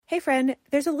Hey friend,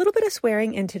 there's a little bit of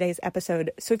swearing in today's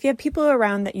episode, so if you have people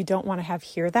around that you don't want to have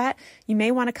hear that, you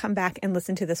may want to come back and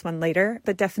listen to this one later,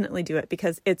 but definitely do it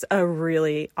because it's a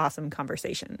really awesome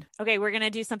conversation. Okay, we're going to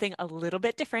do something a little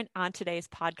bit different on today's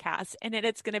podcast, and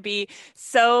it's going to be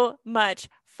so much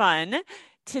fun.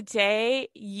 Today,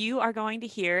 you are going to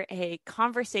hear a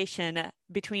conversation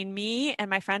between me and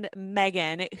my friend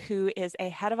Megan, who is a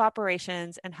head of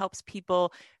operations and helps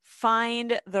people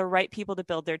find the right people to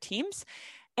build their teams.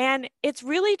 And it's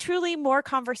really, truly more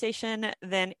conversation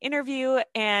than interview,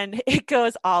 and it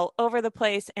goes all over the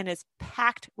place and is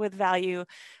packed with value.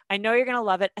 I know you're going to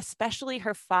love it, especially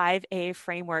her 5A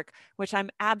framework, which I'm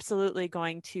absolutely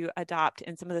going to adopt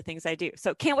in some of the things I do.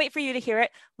 So can't wait for you to hear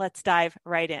it. Let's dive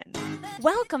right in.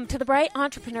 Welcome to the Bright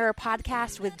Entrepreneur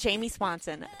Podcast with Jamie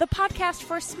Swanson, the podcast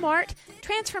for smart,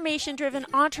 transformation-driven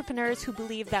entrepreneurs who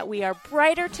believe that we are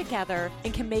brighter together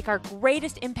and can make our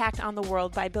greatest impact on the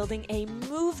world by building a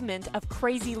movement of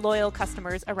crazy loyal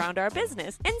customers around our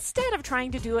business instead of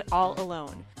trying to do it all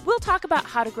alone. We'll talk about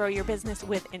how to grow your business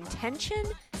with intention,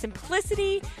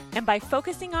 simplicity, and by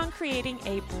focusing on creating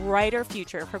a brighter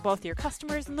future for both your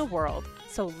customers and the world.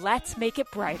 So let's make it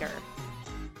brighter.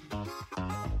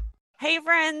 Hey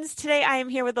friends, today I am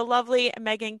here with the lovely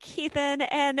Megan Keithan.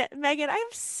 And Megan, I'm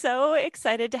so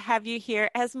excited to have you here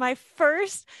as my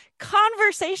first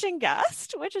conversation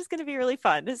guest, which is going to be really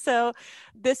fun. So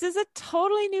this is a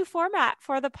totally new format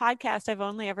for the podcast. I've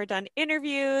only ever done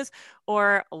interviews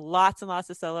or lots and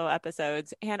lots of solo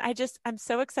episodes. And I'm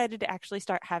so excited to actually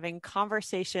start having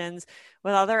conversations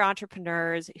with other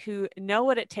entrepreneurs who know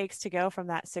what it takes to go from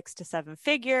that 6 to 7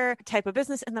 figure type of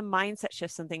business and the mindset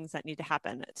shifts and things that need to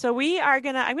happen. So I'm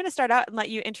going to start out and let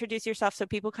you introduce yourself so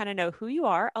people kind of know who you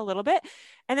are a little bit.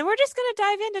 And then we're just going to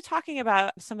dive into talking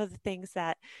about some of the things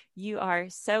that you are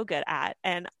so good at.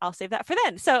 And I'll save that for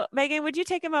then. So Megan, would you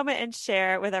take a moment and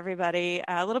share with everybody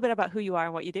a little bit about who you are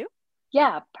and what you do?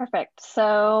 Yeah, perfect.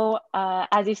 So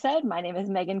as you said, my name is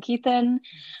Megan Keithan.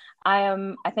 I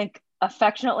am, I think,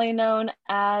 affectionately known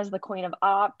as the Queen of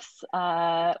Ops,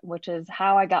 which is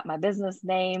how I got my business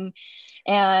name.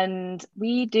 And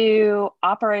we do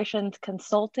operations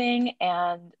consulting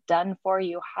and done for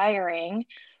you hiring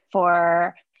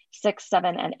for 6,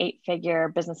 7, and 8-figure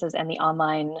businesses in the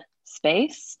online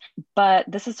space. But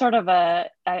this is sort of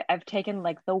I've taken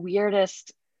like the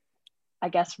weirdest, I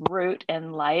guess, route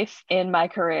in life in my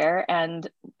career. And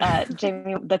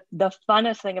Jamie, the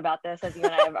funnest thing about this, as you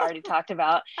and I have already talked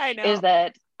about, is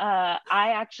that I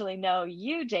actually know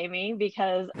you, Jamie,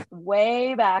 because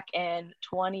way back in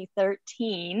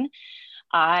 2013,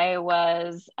 I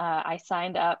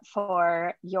signed up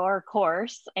for your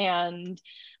course and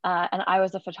I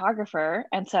was a photographer.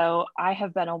 And so I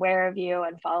have been aware of you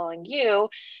and following you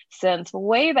since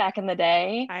way back in the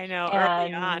day. I know,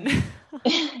 early on.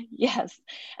 Yes.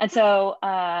 And so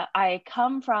I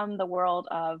come from the world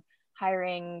of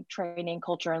hiring, training,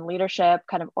 culture, and leadership,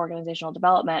 kind of organizational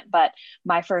development. But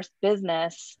my first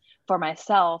business for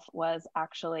myself was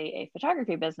actually a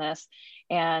photography business.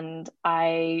 And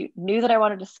I knew that I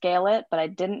wanted to scale it, but I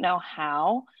didn't know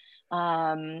how.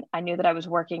 I knew that I was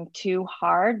working too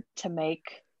hard to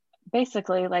make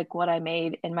basically like what I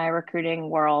made in my recruiting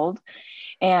world.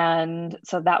 And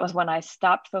so that was when I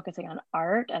stopped focusing on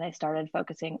art and I started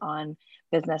focusing on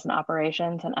business and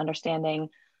operations and understanding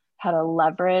how to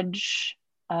leverage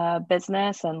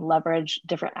business and leverage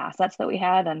different assets that we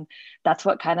had. And that's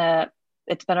what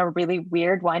it's been a really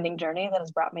weird winding journey that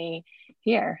has brought me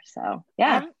here. So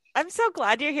yeah. I'm so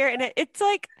glad you're here. And it's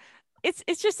like,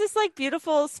 it's just this like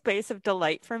beautiful space of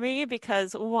delight for me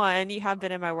because one, you have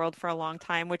been in my world for a long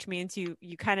time, which means you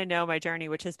kind of know my journey,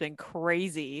 which has been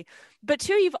crazy. But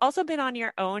two, you've also been on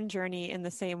your own journey in the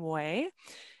same way.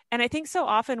 And I think so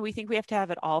often we think we have to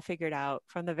have it all figured out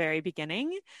from the very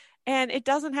beginning. And it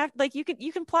doesn't have, like, you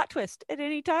can plot twist at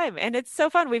any time. And it's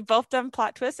so fun. We've both done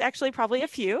plot twists, actually probably a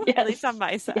few, Yes. At least on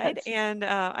my side. Yes. And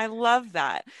I love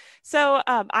that. So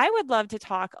I would love to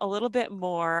talk a little bit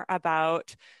more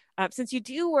about, since you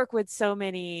do work with so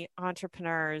many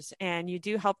entrepreneurs and you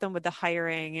do help them with the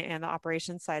hiring and the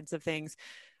operations sides of things,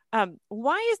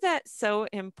 why is that so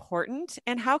important?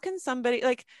 And how can somebody,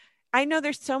 like, I know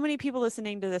there's so many people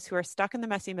listening to this who are stuck in the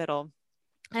messy middle.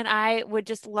 And I would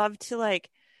just love to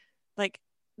like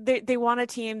they want a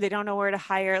team, they don't know where to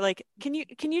hire. Like, can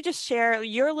you just share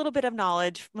your little bit of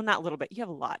knowledge? Well, not a little bit, you have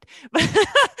a lot, but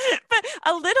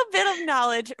a little bit of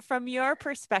knowledge from your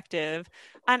perspective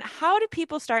on how do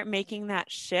people start making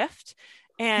that shift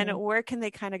and where can they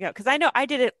kind of go? Because I know I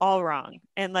did it all wrong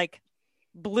and like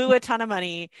blew a ton of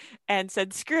money and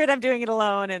said, screw it, I'm doing it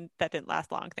alone. And that didn't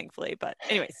last long, thankfully. But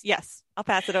anyways, yes, I'll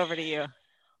pass it over to you.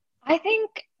 I think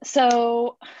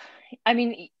so. I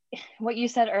mean, what you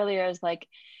said earlier is like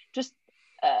just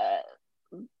uh,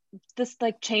 this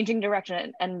like changing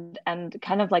direction and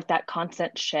kind of like that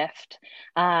constant shift.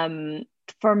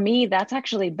 For me, that's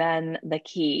actually been the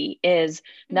key is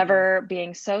Mm. never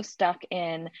being so stuck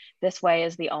in this way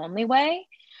is the only way.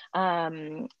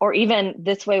 Or even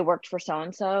this way worked for so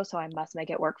and so, so I must make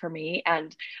it work for me.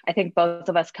 And I think both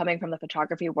of us coming from the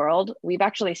photography world, we've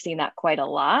actually seen that quite a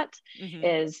lot. Hmm.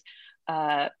 Is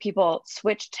people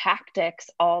switch tactics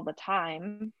all the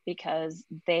time because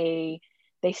they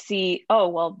see, oh,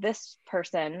 well, this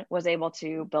person was able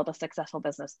to build a successful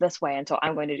business this way. And so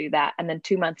I'm going to do that. And then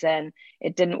 2 months in,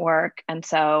 it didn't work. And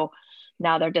so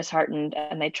now they're disheartened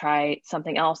and they try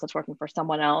something else that's working for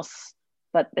someone else,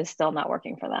 but is still not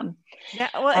working for them. Yeah,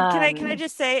 well, and can I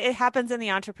just say it happens in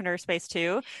the entrepreneur space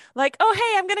too? Like, oh,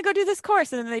 hey, I'm gonna go do this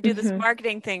course, and then they do this Mhm.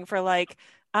 marketing thing for like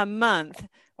a month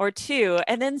or two,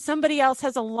 and then somebody else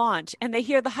has a launch, and they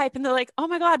hear the hype, and they're like, oh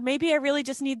my God, maybe I really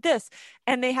just need this,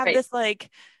 and they have Right. this like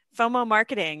FOMO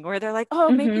marketing where they're like,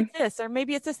 oh, maybe Hmm. it's this, or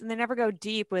maybe it's this, and they never go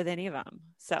deep with any of them.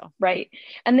 So, Right.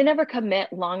 And they never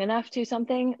commit long enough to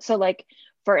something. So, like,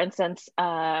 for instance,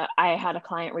 I had a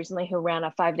client recently who ran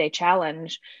a 5-day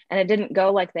challenge and it didn't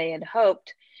go like they had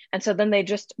hoped. And so then they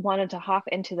just wanted to hop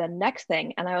into the next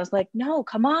thing. And I was like, no,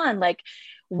 come on. Like,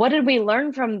 what did we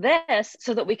learn from this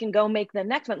so that we can go make the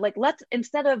next one? Like, let's,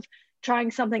 instead of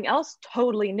trying something else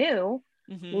totally new,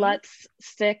 hmm. let's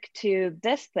stick to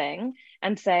this thing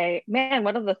and say, man,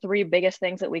 what are the three biggest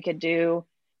things that we could do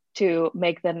to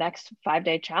make the next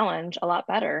 5-day challenge a lot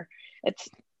better?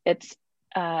 It's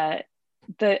uh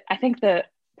I think the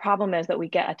problem is that we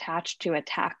get attached to a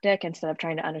tactic instead of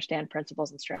trying to understand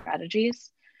principles and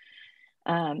strategies.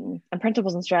 And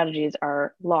principles and strategies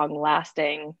are long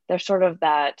lasting. They're sort of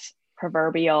that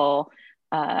proverbial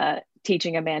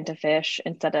teaching a man to fish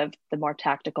instead of the more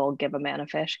tactical give a man a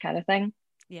fish kind of thing.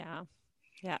 Yeah.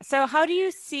 Yeah. So how do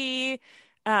you see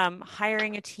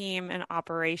hiring a team and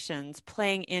operations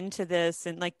playing into this?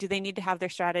 And like, do they need to have their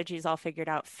strategies all figured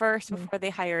out first before they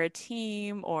hire a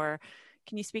team? Or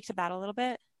can you speak to that a little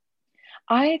bit?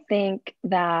 I think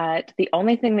that the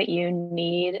only thing that you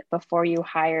need before you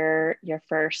hire your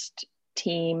first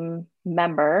team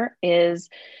member is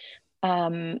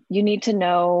you need to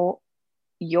know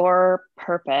your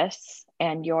purpose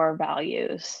and your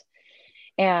values.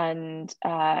 And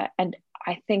I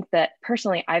think that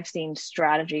personally, I've seen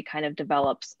strategy kind of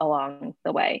develops along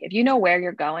the way. If you know where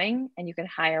you're going and you can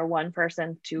hire one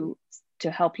person to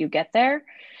help you get there,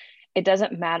 it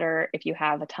doesn't matter if you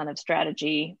have a ton of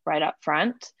strategy right up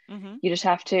front. Hmm. You just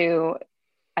have to,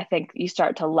 I think you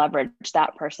start to leverage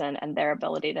that person and their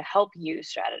ability to help you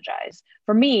strategize.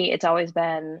 For me, it's always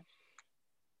been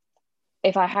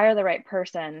if I hire the right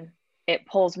person, it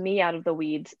pulls me out of the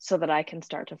weeds so that I can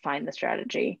start to find the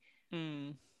strategy.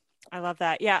 Mm, I love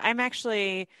that. Yeah, I'm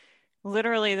actually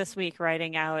literally this week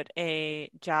writing out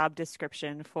a job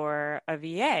description for a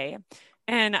VA.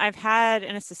 And I've had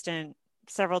an assistant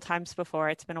several times before.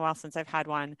 It's been a while since I've had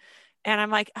one. And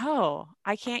I'm like, oh,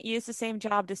 I can't use the same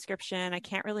job description. I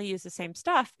can't really use the same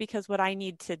stuff because what I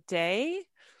need today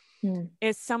Hmm.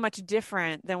 is so much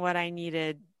different than what I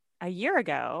needed a year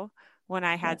ago when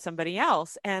I had Yes. somebody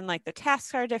else. And like the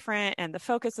tasks are different and the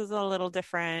focus is a little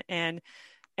different.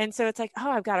 And so it's like,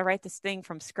 oh, I've got to write this thing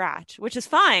from scratch, which is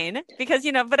fine because,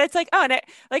 but it's like, oh, and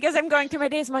like as I'm going through my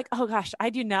days, I'm like, oh gosh,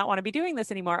 I do not want to be doing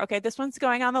this anymore. Okay, this one's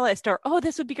going on the list, or oh,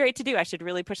 this would be great to do. I should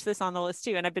really push this on the list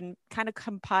too. And I've been kind of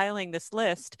compiling this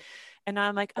list. And now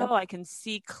I'm like, Yep. oh, I can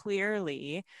see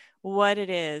clearly what it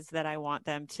is that I want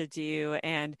them to do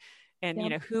and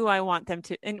Yep. who I want them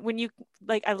to. And when you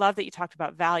like, I love that you talked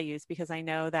about values because I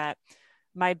know that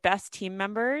my best team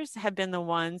members have been the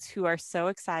ones who are so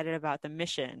excited about the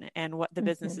mission and what the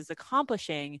business Mm-hmm. is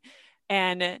accomplishing.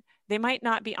 And they might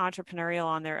not be entrepreneurial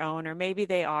on their own, or maybe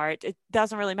they are. It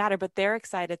doesn't really matter, but they're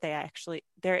excited that they actually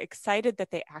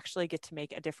get to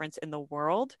make a difference in the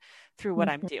world through what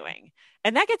I'm Mm-hmm. doing.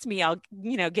 And that gets me all,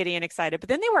 giddy and excited. But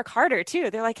then they work harder too.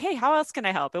 They're like, hey, how else can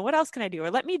I help? And what else can I do?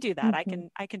 Or let me do that. Mm-hmm.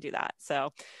 I can do that.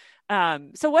 So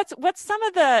what's some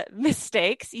of the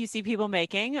mistakes you see people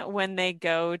making when they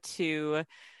go to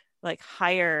like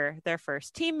hire their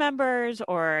first team members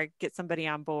or get somebody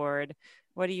on board?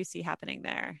 What do you see happening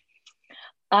there?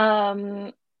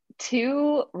 Um,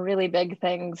 Two really big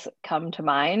things come to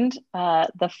mind.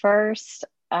 The first,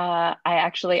 I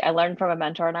learned from a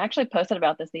mentor, and I actually posted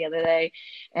about this the other day,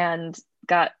 and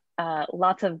got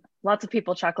lots of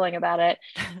people chuckling about it.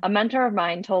 A mentor of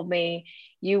mine told me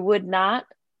you would not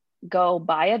go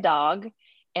buy a dog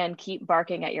and keep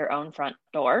barking at your own front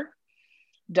door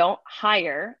don't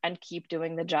hire and keep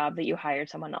doing the job that you hired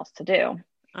someone else to do.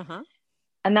 Uh-huh.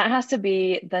 And that has to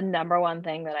be the number one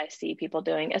thing that I see people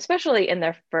doing, especially in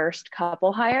their first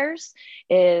couple hires,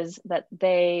 is that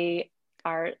they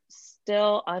are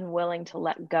still unwilling to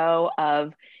let go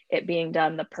of it being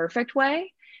done the perfect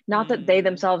way. Not that they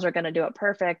themselves are going to do it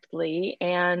perfectly.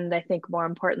 And I think more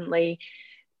importantly,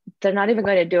 they're not even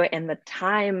going to do it in the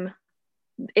time.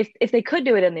 If they could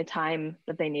do it in the time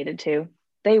that they needed to,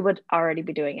 they would already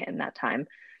be doing it in that time.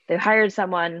 They hired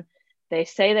someone, they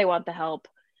say they want the help,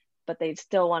 but they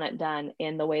still want it done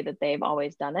in the way that they've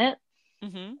always done it.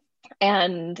 Mm-hmm.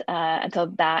 And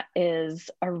so that is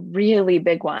a really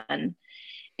big one.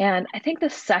 And I think the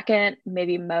second,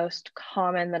 maybe most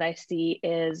common that I see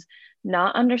is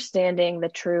not understanding the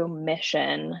true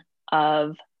mission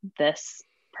of this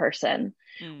person.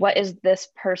 What is this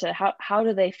person? How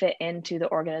do they fit into the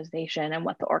organization and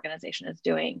what the organization is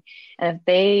doing? And if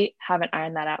they haven't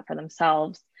ironed that out for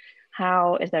themselves,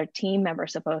 how is their team member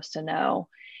supposed to know?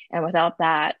 And without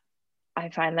that, I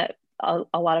find that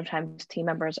a lot of times team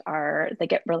members they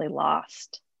get really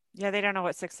lost. Yeah, they don't know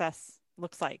what success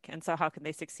looks like. And so how can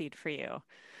they succeed for you?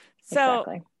 So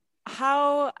exactly.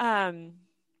 How,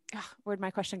 where'd my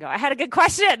question go? I had a good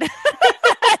question.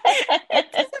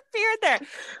 It disappeared there.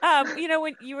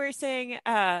 When you were saying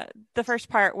the first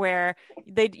part where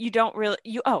why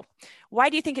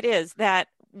do you think it is that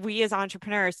we as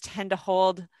entrepreneurs tend to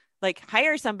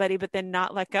hire somebody, but then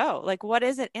not let go? Like, what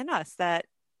is it in us that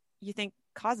you think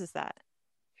causes that?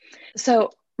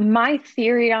 So my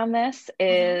theory on this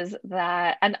is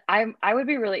that, and I would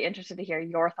be really interested to hear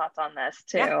your thoughts on this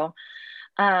too.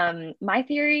 Yeah. My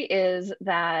theory is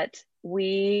that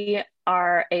we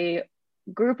are a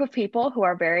group of people who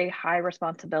are very high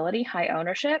responsibility, high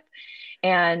ownership,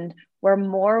 and we're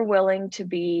more willing to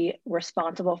be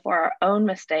responsible for our own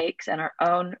mistakes and our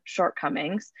own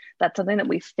shortcomings. That's something that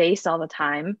we face all the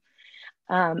time,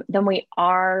 than we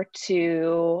are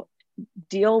to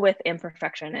deal with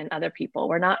imperfection in other people.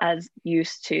 We're not as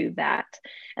used to that.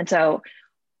 And so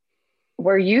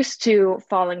we're used to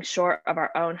falling short of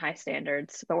our own high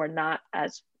standards, but we're not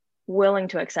as willing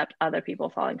to accept other people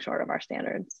falling short of our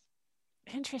standards.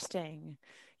 Interesting.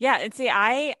 Yeah. And see,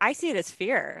 I see it as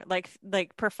fear. Like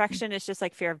perfection is just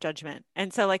like fear of judgment.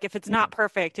 And so like, if it's not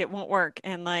perfect, it won't work.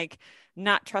 And like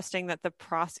not trusting that the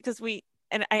process, because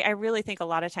I really think a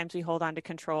lot of times we hold on to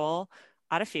control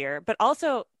out of fear, but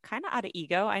also kind of out of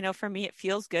ego. I know for me, it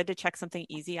feels good to check something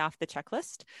easy off the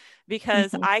checklist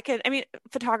because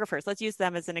photographers, let's use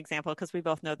them as an example because we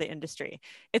both know the industry.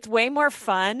 It's way more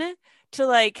fun to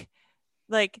like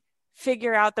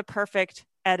figure out the perfect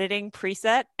editing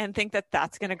preset and think that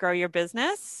that's going to grow your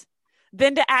business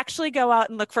than to actually go out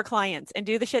and look for clients and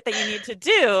do the shit that you need to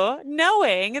do,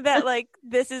 knowing that like,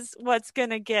 this is what's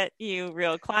going to get you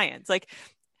real clients. Like,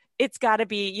 it's got to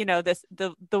be,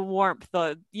 the warmth,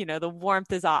 the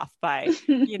warmth is off by,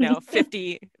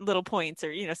 50 little points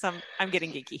or, I'm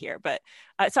getting geeky here. But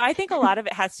so I think a lot of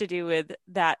it has to do with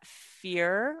that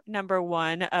fear, number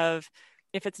one, of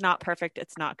if it's not perfect,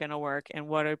 it's not going to work. And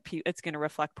it's going to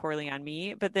reflect poorly on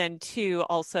me. But then two,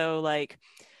 also like,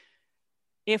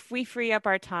 if we free up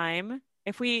our time,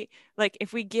 if we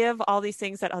give all these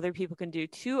things that other people can do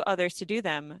to others to do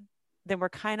them, then we're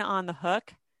kind of on the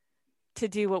hook to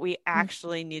do what we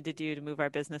actually need to do to move our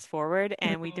business forward.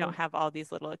 And we don't have all these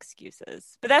little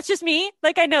excuses, but that's just me.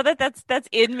 Like, I know that that's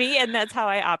in me and that's how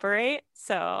I operate.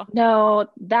 So no,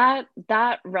 that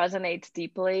resonates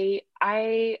deeply.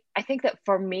 I think that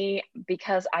for me,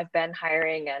 because I've been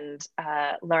hiring and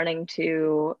learning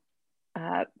to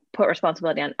put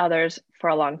responsibility on others for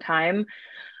a long time,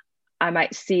 I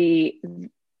might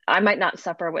not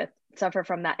suffer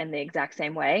from that in the exact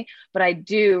same way, but I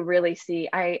do really see,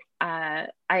 I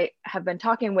have been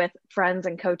talking with friends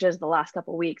and coaches the last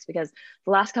couple of weeks because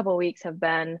the last couple of weeks have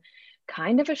been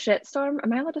kind of a shitstorm.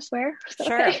 Am I allowed to swear?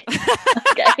 Sure. Okay.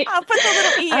 Okay. I'll put the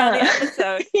little E on the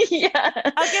episode. Yeah.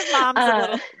 I'll give moms a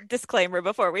little disclaimer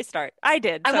before we start. I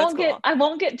did. So I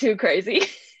won't get too crazy.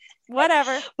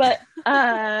 Whatever. But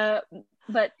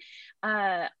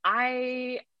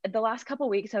the last couple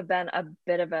of weeks have been a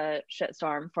bit of a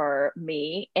shitstorm for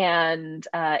me and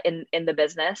in the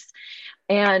business.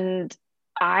 And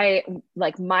my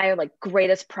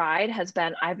greatest pride has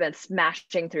been I've been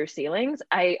smashing through ceilings.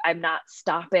 I'm not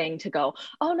stopping to go,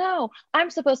 oh no, I'm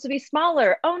supposed to be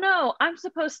smaller. Oh no, I'm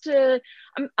supposed to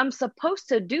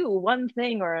do one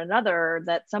thing or another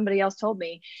that somebody else told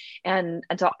me. And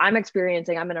so I'm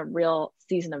in a real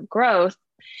season of growth,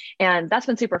 and that's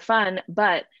been super fun.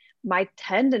 But my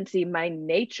tendency, my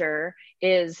nature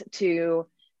is to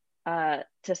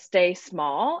to stay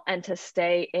small and to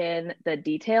stay in the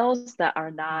details that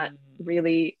are not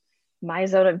really my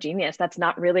zone of genius. That's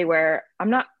not really where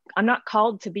I'm not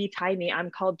called to be tiny.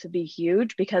 I'm called to be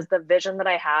huge, because the vision that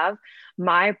I have,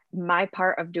 my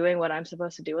part of doing what I'm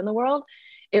supposed to do in the world,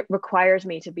 it requires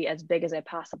me to be as big as I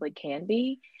possibly can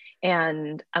be.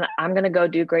 And I'm going to go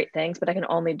do great things, but I can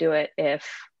only do it if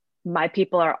my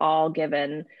people are all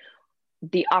given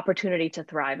the opportunity to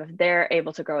thrive, if they're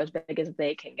able to grow as big as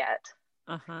they can get.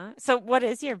 So what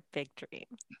is your big dream?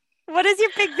 What is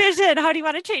your big vision? How do you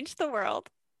want to change the world?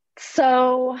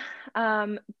 So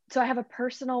I have a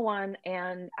personal one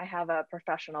and I have a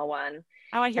professional one.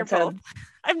 I want to hear both.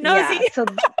 I'm nosy.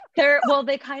 Yeah, so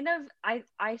they kind of,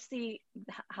 I see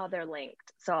how they're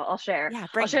linked. So I'll share. Yeah,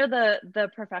 I'll share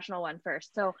the professional one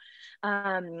first. So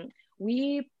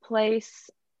we place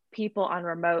people on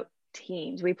remote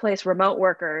teams. We place remote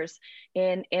workers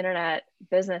in internet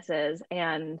businesses,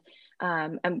 and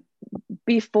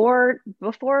before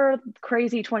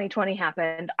crazy 2020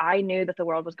 happened, I knew that the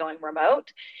world was going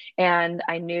remote, and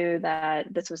I knew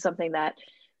that this was something that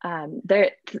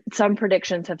some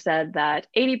predictions have said that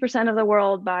 80% of the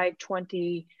world by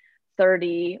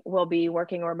 2030 will be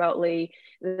working remotely.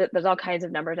 There's all kinds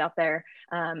of numbers out there,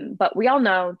 but we all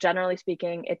know, generally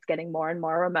speaking, it's getting more and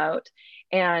more remote.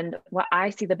 And what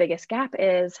I see the biggest gap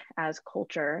is as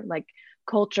culture. Like,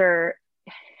 culture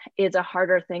is a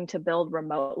harder thing to build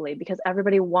remotely, because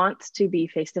everybody wants to be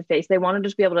face to face. They want to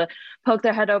just be able to poke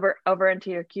their head over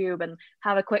into your cube and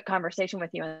have a quick conversation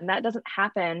with you, and that doesn't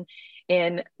happen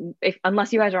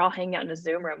unless you guys are all hanging out in a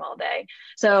Zoom room all day.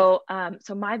 So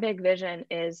my big vision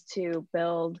is to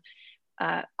build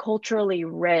culturally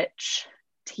rich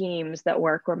teams that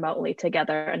work remotely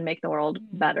together and make the world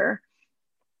better.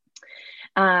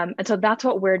 And so that's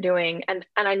what we're doing. And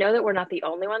I know that we're not the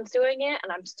only ones doing it.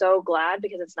 And I'm so glad,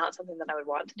 because it's not something that I would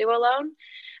want to do alone.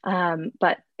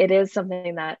 But it is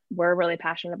something that we're really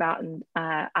passionate about. And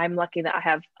I'm lucky that I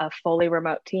have a fully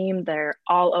remote team. They're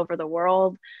all over the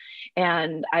world.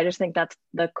 And I just think that's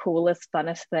the coolest,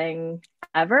 funnest thing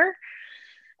ever.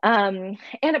 And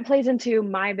it plays into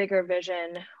my bigger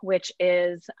vision, which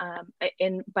is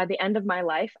by the end of my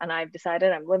life, and I've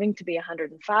decided I'm living to be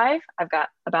 105. I've got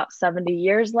about 70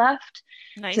 years left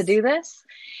to do this.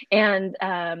 And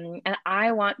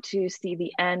I want to see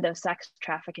the end of sex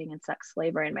trafficking and sex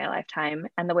slavery in my lifetime.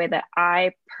 And the way that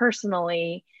I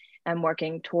personally am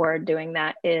working toward doing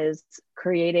that is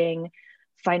creating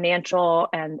financial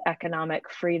and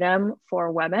economic freedom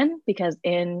for women, because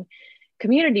in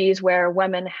communities where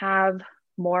women have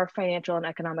more financial and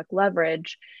economic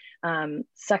leverage,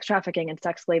 sex trafficking and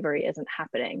sex slavery isn't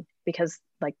happening, because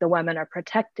like the women are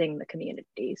protecting the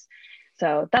communities.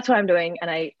 So that's what I'm doing. And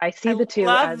I see the two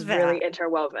as really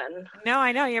interwoven. No,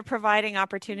 I know you're providing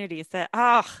opportunities that,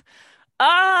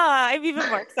 I'm even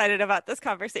more excited about this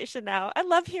conversation now. I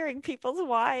love hearing people's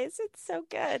whys. It's so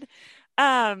good.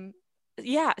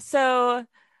 Yeah.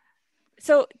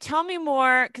 So tell me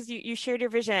more, because you shared your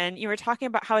vision. You were talking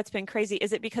about how it's been crazy.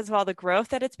 Is it because of all the growth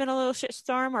that it's been a little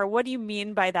shitstorm, or what do you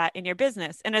mean by that in your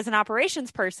business? And as an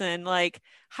operations person, like,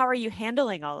 how are you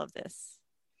handling all of this?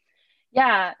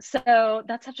 Yeah, so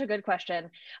that's such a good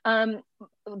question.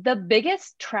 The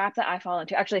biggest trap that I fall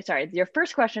into, actually, sorry, your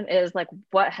first question is like,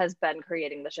 what has been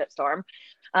creating the shitstorm?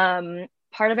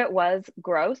 Part of it was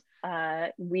growth.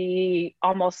 We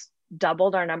almost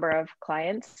doubled our number of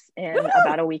clients in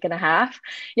about a week and a half.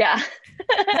 Yeah.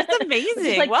 That's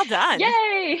amazing. Like, well done.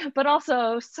 Yay. But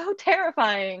also so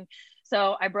terrifying.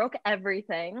 So I broke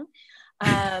everything.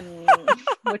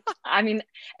 Which, I mean,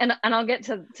 and I'll get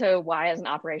to why, as an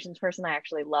operations person, I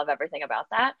actually love everything about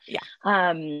that.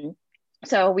 Yeah.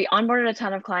 So we onboarded a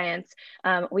ton of clients.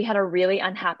 We had a really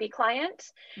unhappy client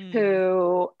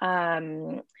who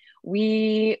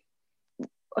we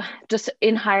just,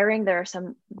 in hiring, there are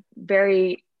some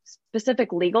very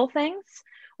specific legal things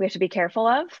we have to be careful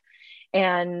of.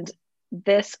 And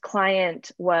this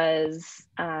client was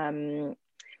kind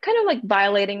of like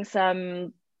violating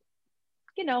some,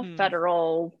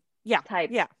 federal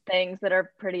type things that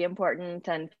are pretty important.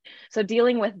 And so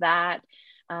dealing with that,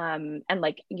 and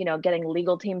like, getting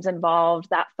legal teams involved,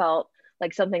 that felt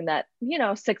like something that,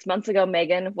 6 months ago,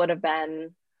 Megan would have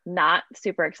been not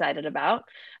super excited about.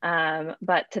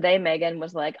 But today Megan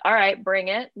was like, all right, bring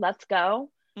it. Let's go.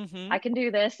 I can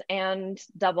do this and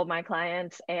double my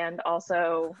clients, and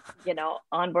also,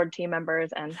 onboard team members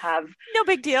and have no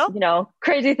big deal,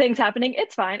 crazy things happening.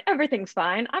 It's fine. Everything's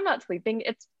fine. I'm not sleeping.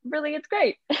 It's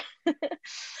great.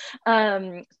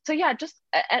 So yeah, just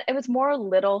it was more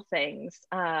little things.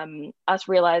 Us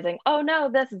realizing, oh no,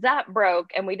 this Zap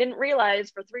broke, and we didn't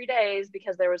realize for 3 days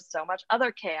because there was so much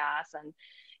other chaos, and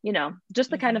just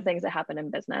the kind of things that happen in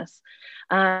business.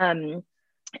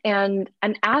 And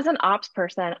as an ops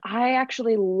person, I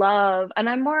actually love, and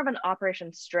I'm more of an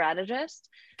operations strategist.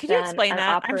 Could you explain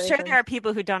that? I'm sure there are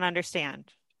people who don't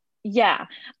understand. Yeah,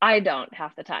 I don't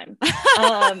half the time.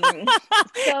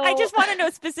 I just want to know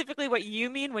specifically what you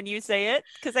mean when you say it,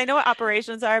 because I know what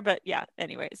operations are, but yeah,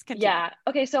 anyways, continue. Yeah.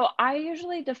 Okay. So I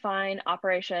usually define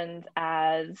operations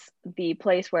as the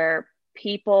place where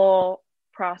people,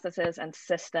 processes, and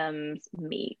systems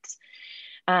meet.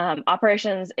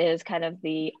 Operations is kind of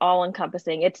the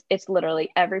all-encompassing. It's literally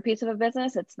every piece of a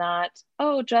business. It's not,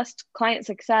 just client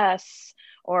success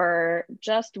or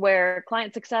just where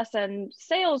client success and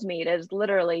sales meet. Is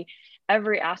literally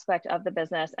every aspect of the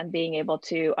business and being able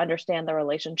to understand the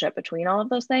relationship between all of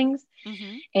those things.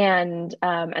 And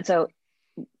so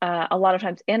a lot of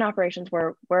times in operations,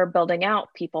 we're building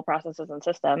out people, processes, and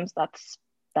systems.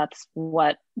 That's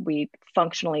what we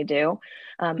functionally do.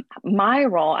 My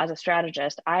role as a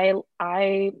strategist, I'm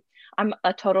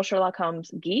a total Sherlock Holmes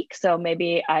geek. So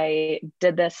maybe I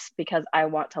did this because I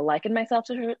want to liken myself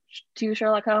to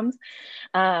Sherlock Holmes.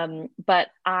 But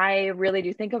I really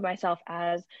do think of myself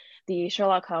as the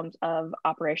Sherlock Holmes of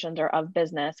operations or of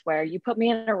business, where you put me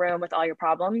in a room with all your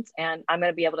problems and I'm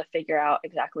going to be able to figure out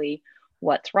exactly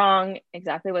what's wrong,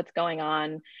 exactly what's going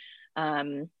on.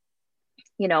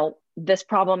 This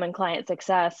problem in client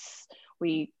success,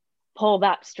 we pull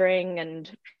that string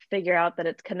and figure out that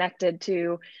it's connected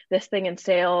to this thing in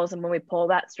sales. And when we pull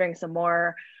that string some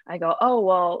more, I go, oh,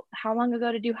 well, how long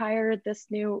ago did you hire this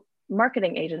new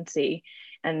marketing agency?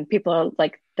 And people are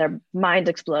like, their minds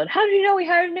explode. How did you know we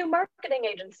hired a new marketing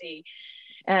agency?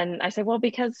 And I say, well,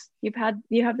 because you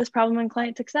have this problem in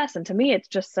client success. And to me, it's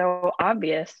just so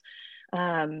obvious.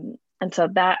 And so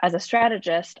that, as a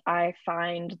strategist, I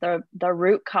find the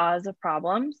root cause of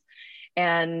problems,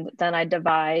 and then I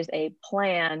devise a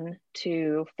plan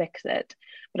to fix it.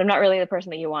 But I'm not really the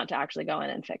person that you want to actually go in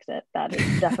and fix it. That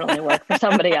is definitely work for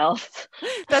somebody else.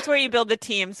 That's where you build the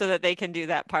team so that they can do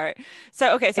that part.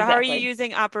 So, okay. So How are you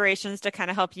using operations to kind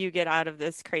of help you get out of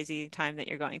this crazy time that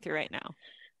you're going through right now?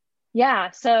 Yeah.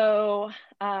 So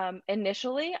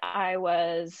initially I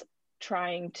was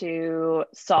trying to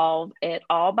solve it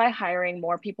all by hiring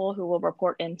more people who will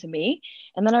report into me.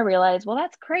 And then I realized, well,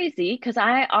 that's crazy because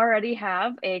I already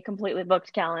have a completely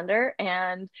booked calendar,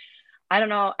 and I don't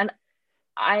know. And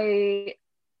I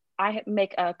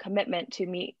make a commitment to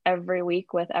meet every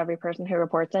week with every person who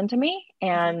reports into me,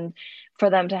 and for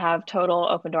them to have total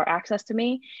open door access to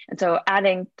me. And so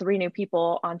adding 3 new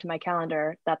people onto my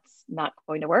calendar, that's not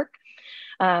going to work.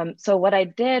 So what I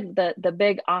did, the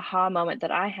big aha moment that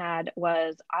I had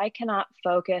was, I cannot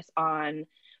focus on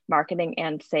marketing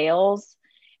and sales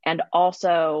and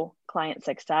also client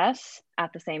success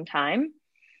at the same time.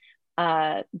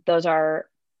 Those are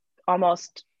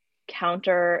almost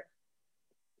counterproductive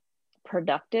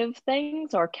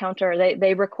things, or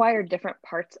they require different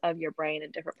parts of your brain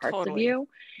and different parts of you.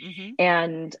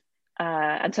 And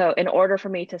so in order for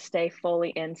me to stay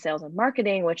fully in sales and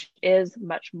marketing, which is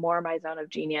much more my zone of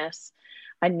genius,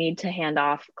 I need to hand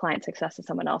off client success to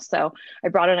someone else. So I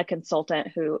brought in a consultant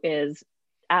who is,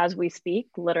 as we speak,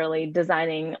 literally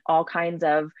designing all kinds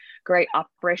of great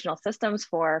operational systems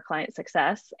for client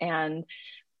success. And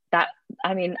that,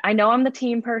 I mean, I know I'm the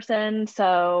team person,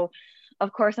 so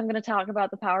of course I'm going to talk about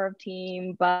the power of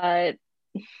team, but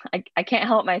I can't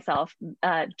help myself.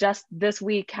 Just this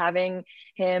week, having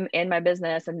him in my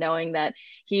business and knowing that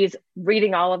he's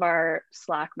reading all of our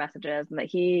Slack messages and that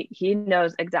he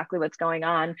knows exactly what's going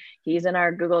on. He's in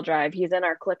our Google Drive, he's in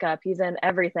our ClickUp, he's in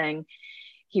everything.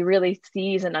 He really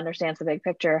sees and understands the big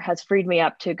picture, has freed me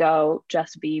up to go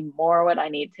just be more what I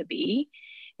need to be.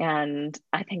 And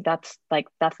I think that's the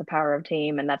power of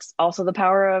team. And that's also the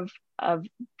power of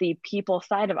the people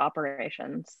side of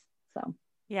operations. So.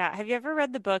 Yeah. Have you ever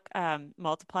read the book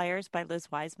Multipliers by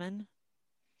Liz Wiseman?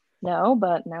 No,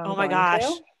 but now oh my gosh.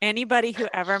 Anybody who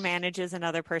ever manages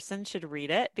another person should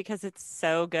read it, because it's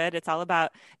so good. It's all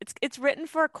about, it's written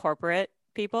for corporate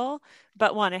people,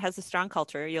 but one, it has a strong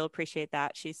culture. You'll appreciate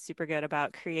that. She's super good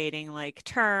about creating like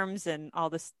terms and all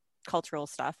this cultural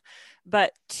stuff.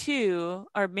 But 2,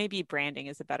 or maybe branding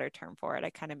is a better term for it.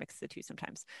 I kind of mix the 2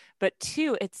 sometimes. But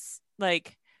 2, it's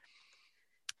like,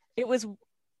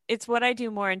 it's what I do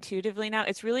more intuitively now.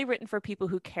 It's really written for people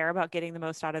who care about getting the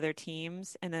most out of their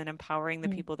teams and then empowering the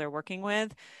people they're working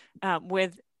with, and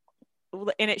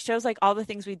it shows like all the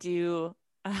things we do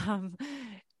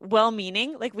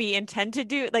well-meaning, like we intend to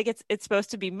do, like it's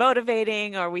supposed to be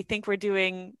motivating, or we think we're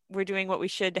doing what we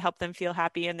should to help them feel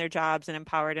happy in their jobs and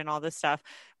empowered and all this stuff.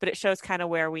 But it shows kind of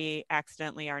where we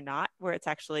accidentally are not, where it's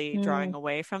actually drawing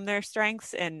away from their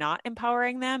strengths and not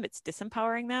empowering them. It's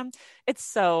disempowering them. It's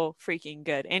so freaking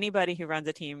good. Anybody who runs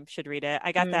a team should read it.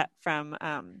 I got that from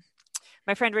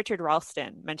my friend Richard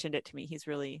Ralston mentioned it to me. He's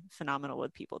really phenomenal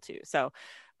with people too. So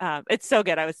it's so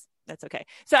good. That's okay.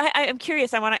 So I'm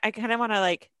curious. I kind of want to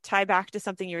like tie back to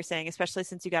something you were saying, especially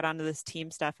since you got onto this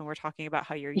team stuff and we're talking about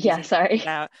how you're using sorry.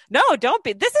 No, don't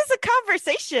be. This is a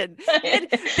conversation. And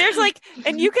there's like,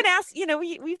 and you can ask,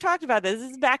 we've talked about this.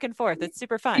 This is back and forth. It's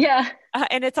super fun. Yeah.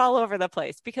 And it's all over the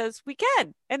place because we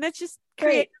can, and it's just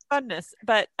create funness.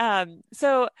 But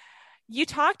so you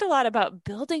talked a lot about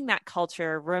building that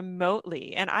culture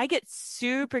remotely, and I get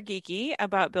super geeky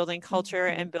about building culture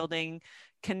and building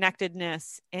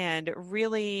connectedness and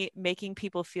really making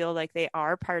people feel like they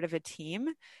are part of a team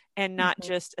and not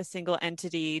just a single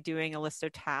entity doing a list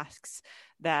of tasks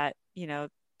that,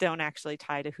 don't actually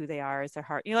tie to who they are as their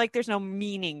heart. Like there's no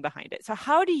meaning behind it. So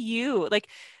how do you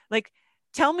like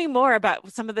tell me more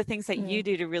about some of the things that you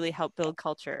do to really help build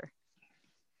culture?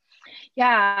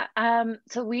 Yeah.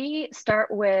 So we start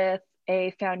with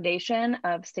a foundation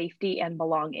of safety and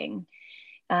belonging.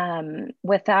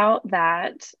 Without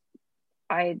that,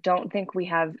 I don't think we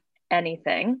have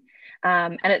anything.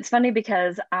 And it's funny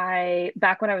because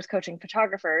back when I was coaching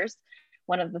photographers,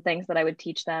 one of the things that I would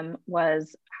teach them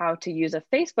was how to use a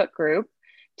Facebook group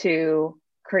to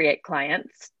create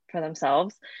clients for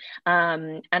themselves.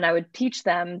 And I would teach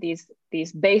them these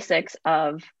basics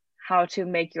of how to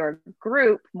make your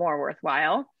group more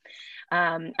worthwhile.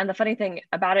 And the funny thing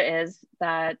about it is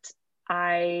that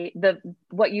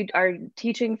what you are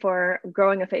teaching for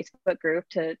growing a Facebook group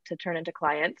to turn into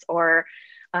clients or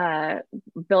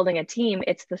building a team,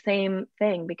 it's the same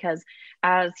thing, because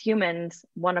as humans,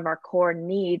 one of our core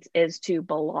needs is to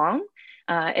belong.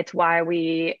 It's why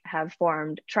we have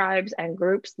formed tribes and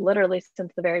groups literally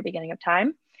since the very beginning of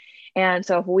time. And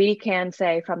so if we can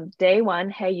say from day one,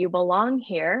 hey, you belong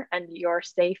here and you're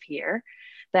safe here,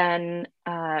 then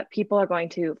people are going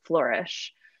to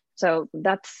flourish. So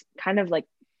that's kind of like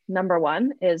number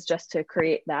one, is just to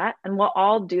create that. And we'll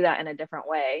all do that in a different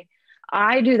way.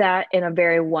 I do that in a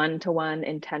very one-to-one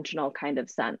intentional kind of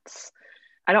sense.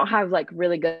 I don't have like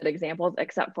really good examples,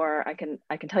 except for I can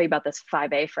tell you about this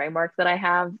 5A framework that I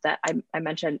have that I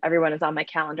mentioned. Everyone is on my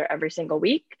calendar every single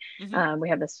week. We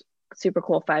have this super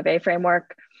cool 5A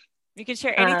framework. You can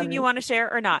share anything you want to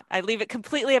share or not. I leave it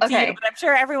completely up to you, but I'm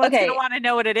sure everyone's going to want to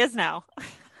know what it is now.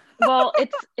 Well,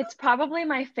 it's probably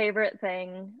my favorite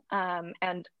thing.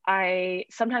 And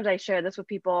sometimes I share this with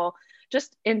people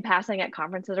just in passing at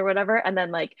conferences or whatever. And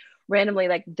then like randomly,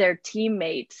 like their team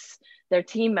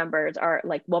members are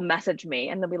like, will message me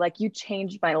and they'll be like, you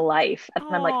changed my life. And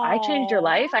I'm like, I changed your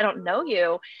life? I don't know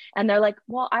you. And they're like,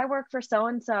 well, I work for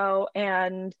so-and-so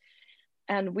and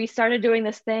we started doing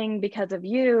this thing because of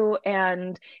you,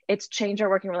 and it's changed our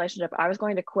working relationship. I was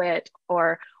going to quit,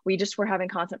 or we just were having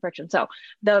constant friction. So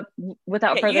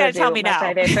without further ado, tell me now.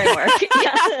 5A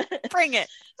framework. Bring it.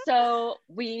 So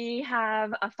we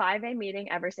have a 5A meeting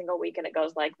every single week, and it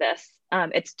goes like this.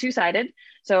 It's two-sided.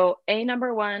 So A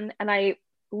number one, and I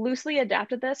loosely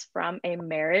adapted this from a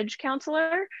marriage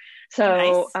counselor.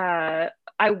 So nice.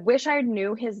 I wish I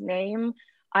knew his name.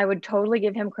 I would totally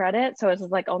give him credit. So this is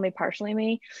like only partially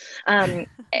me. A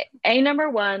number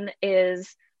one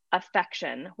is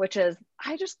affection, which is,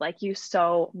 I just like you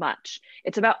so much.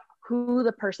 It's about who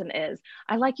the person is.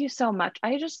 I like you so much.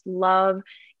 I just love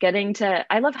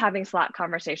I love having Slack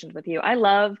conversations with you. I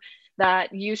love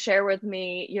that you share with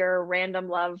me your random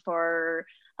love for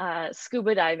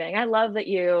scuba diving. I love that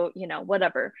you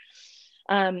whatever.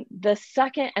 The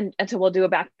second, and so we'll do a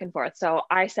back and forth. So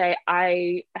I say,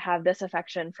 I have this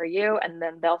affection for you. And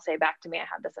then they'll say back to me, I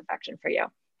have this affection for you.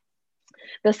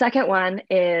 The second one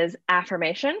is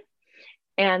affirmation.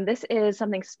 And this is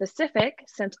something specific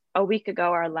since a week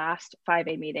ago, our last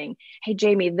 5A meeting. Hey,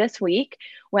 Jamie, this week,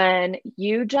 when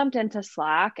you jumped into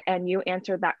Slack and you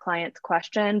answered that client's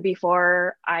question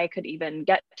before I could even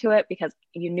get to it, because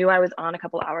you knew I was on a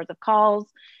couple hours of calls,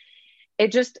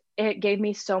 it gave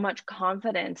me so much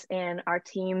confidence in our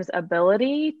team's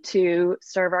ability to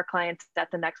serve our clients at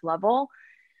the next level.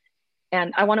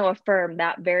 And I want to affirm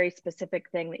that very specific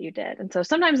thing that you did. And so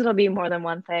sometimes it'll be more than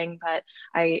one thing, but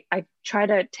I try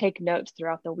to take notes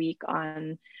throughout the week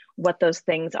on what those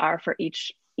things are for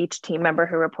each team member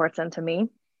who reports into me.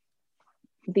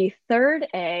 The third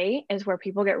A is where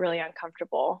people get really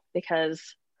uncomfortable,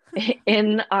 because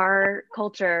in our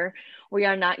culture, we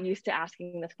are not used to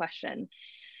asking this question.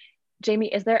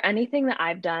 Jamie, is there anything that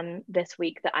I've done this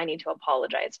week that I need to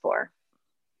apologize for?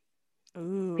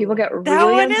 People Ooh, get that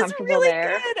really one is uncomfortable really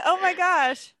there. good. Oh my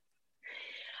gosh.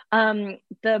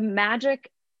 The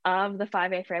magic of the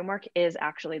 5A framework is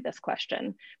actually this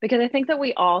question, because I think that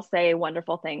we all say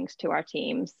wonderful things to our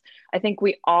teams. I think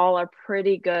we all are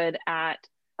pretty good at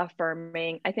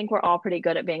affirming. I think we're all pretty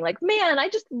good at being like, man, I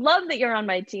just love that you're on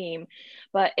my team.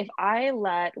 But if I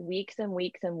let weeks and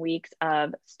weeks and weeks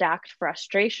of stacked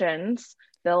frustrations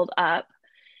build up,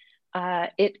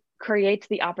 it creates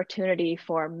the opportunity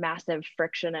for massive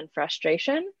friction and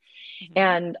frustration. Mhm.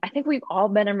 And I think we've all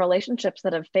been in relationships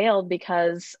that have failed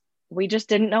because we just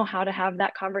didn't know how to have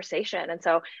that conversation. And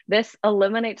so this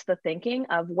eliminates the thinking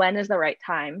of when is the right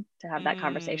time to have that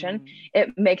conversation.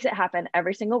 It makes it happen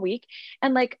every single week.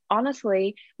 And like,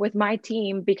 honestly, with my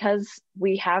team, because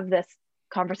we have this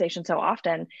conversation so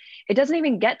often, it doesn't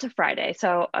even get to Friday.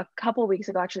 So a couple of weeks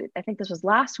ago, actually, I think this was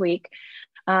last week,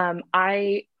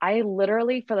 I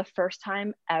literally, for the first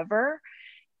time ever,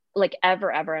 like ever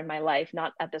in my life,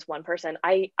 not at this one person,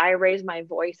 I raised my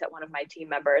voice at one of my team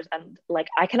members, and like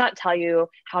I cannot tell you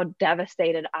how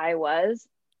devastated I was,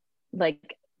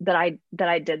 like that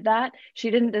I did that.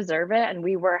 She didn't deserve it, and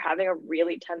we were having a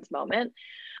really tense moment.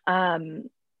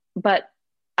 But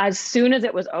as soon as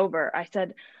it was over, I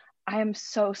said, I am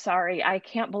so sorry. I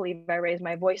can't believe I raised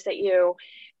my voice at you.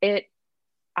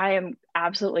 I am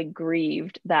absolutely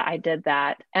grieved that I did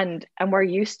that. And we're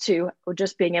used to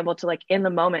just being able to, like, in the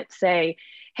moment say,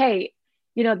 hey,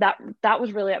 that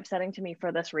was really upsetting to me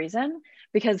for this reason,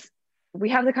 because we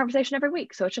have the conversation every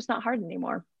week. So it's just not hard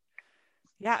anymore.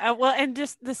 Yeah, well, and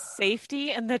just the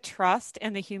safety and the trust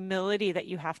and the humility that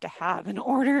you have to have in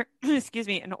order, excuse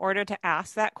me, in order to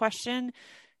ask that question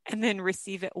and then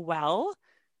receive it well.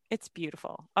 It's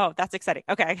beautiful. Oh, that's exciting.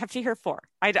 Okay, I have to hear 4.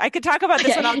 I could talk about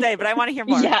this one all day, but I want to hear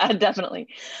more. Yeah, definitely.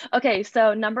 Okay,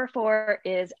 so number 4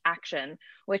 is action,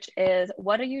 which is,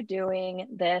 what are you doing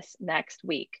this next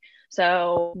week?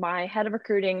 So my head of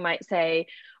recruiting might say,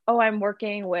 oh, I'm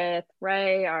working with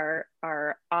Ray, our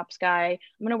ops guy.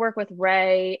 I'm going to work with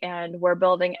Ray, and we're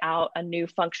building out a new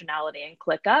functionality in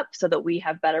ClickUp so that we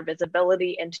have better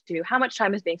visibility into how much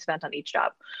time is being spent on each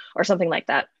job, or something like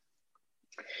that.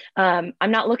 I'm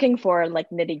not looking for like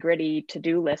nitty gritty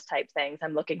to-do list type things.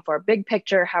 I'm looking for a big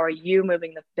picture. How are you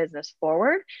moving the business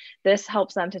forward? This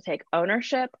helps them to take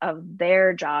ownership of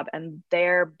their job and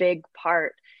their big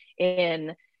part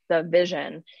in the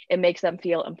vision. It makes them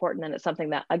feel important. And it's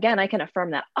something that, again, I can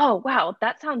affirm that, oh, wow,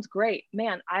 that sounds great.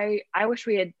 Man, I wish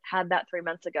we had that 3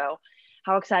 months ago.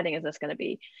 How exciting is this going to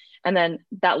be? And then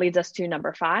that leads us to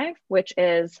number 5, which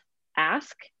is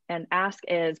ask. And ask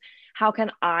is, how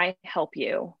can I help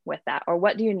you with that? Or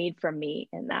what do you need from me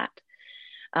in that?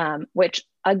 Which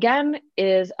again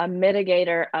is a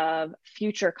mitigator of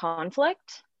future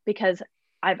conflict, because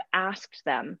I've asked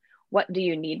them, what do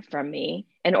you need from me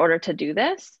in order to do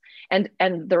this? And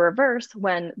the reverse,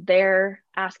 when they're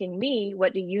asking me,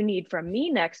 what do you need from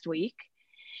me next week?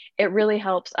 It really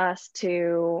helps us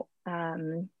to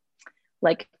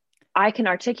I can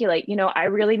articulate, I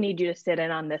really need you to sit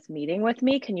in on this meeting with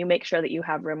me. Can you make sure that you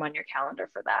have room on your calendar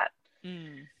for that?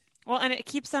 Well, and it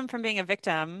keeps them from being a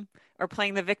victim or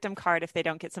playing the victim card if they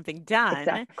don't get something done.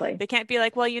 Exactly. They can't be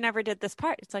like, well, you never did this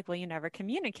part. It's like, well, you never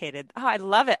communicated. Oh, I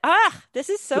love it. This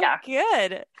is so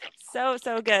good.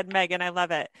 So good, Megan. I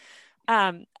love it.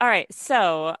 All right.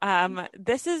 So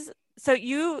so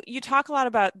you talk a lot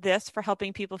about this for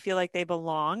helping people feel like they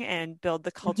belong and build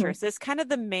the culture. Is this kind of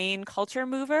the main culture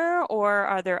mover, or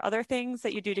are there other things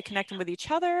that you do to connect them with each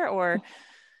other, or?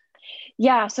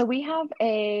 Yeah, so we have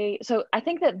so I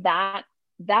think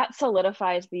that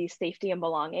solidifies the safety and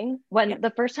belonging. When the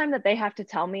first time that they have to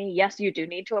tell me, yes, you do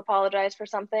need to apologize for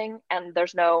something, and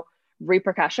there's no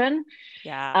repercussion,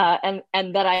 and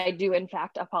that I do in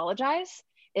fact apologize,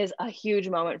 is a huge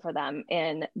moment for them,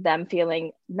 in them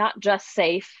feeling not just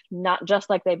safe, not just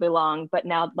like they belong, but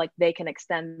now like they can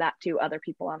extend that to other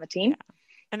people on the team. Yeah.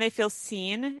 And they feel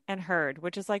seen and heard,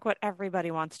 which is like what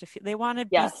everybody wants to feel. They want to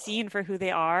be seen for who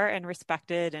they are and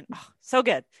respected. And so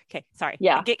good. Okay, sorry.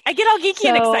 Yeah, I get all geeky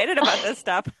and excited about this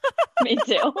stuff. Me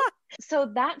too.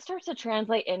 So that starts to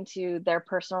translate into their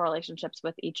personal relationships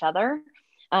with each other.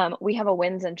 We have a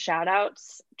wins and shout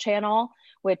outs channel,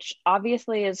 which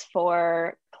obviously is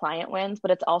for client wins,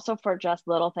 but it's also for just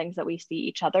little things that we see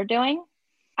each other doing.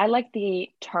 I like the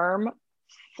term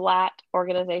flat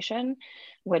organization,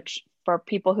 which for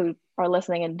people who are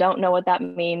listening and don't know what that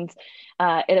means,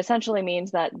 it essentially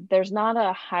means that there's not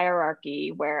a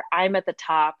hierarchy where I'm at the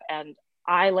top and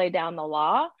I lay down the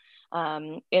law.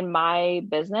 In my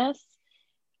business,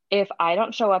 if I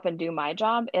don't show up and do my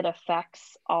job, it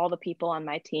affects all the people on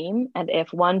my team. And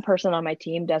if one person on my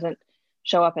team doesn't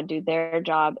show up and do their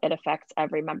job, it affects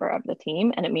every member of the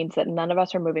team. And it means that none of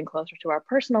us are moving closer to our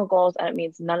personal goals. And it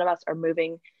means none of us are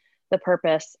moving the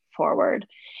purpose forward.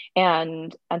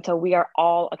 And so we are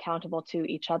all accountable to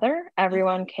each other.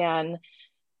 Everyone can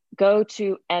go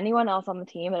to anyone else on the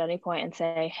team at any point and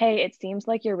say, hey, it seems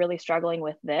like you're really struggling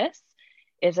with this.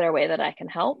 Is there a way that I can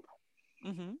help?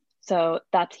 Mm-hmm. So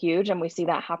that's huge. And we see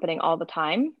that happening all the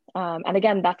time. And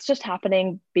again, that's just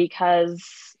happening because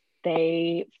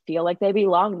they feel like they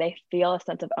belong. They feel a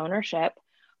sense of ownership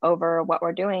over what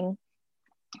we're doing.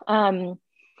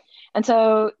 And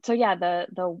so yeah,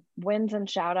 the wins and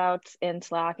shout outs in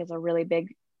Slack is a really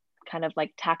big kind of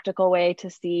like tactical way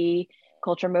to see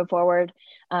culture move forward.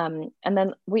 And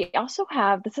then we also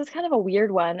have, this is kind of a weird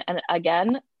one. And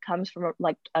again, comes from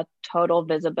like a total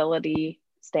visibility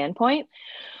standpoint,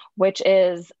 which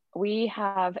is we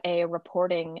have a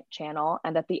reporting channel.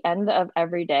 And at the end of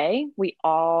every day, we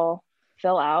all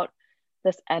fill out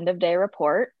this end of day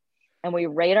report and we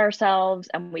rate ourselves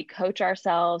and we coach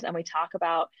ourselves and we talk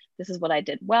about, this is what I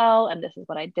did well and this is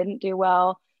what I didn't do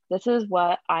well. This is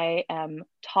what I am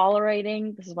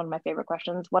tolerating. This is one of my favorite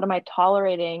questions. What am I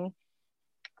tolerating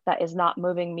that is not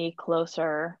moving me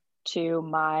closer to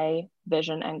my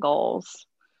vision and goals?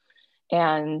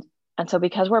 And so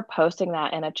because we're posting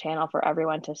that in a channel for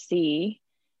everyone to see,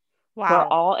 wow, we're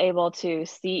all able to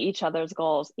see each other's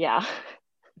goals. Yeah.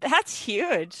 That's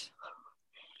huge.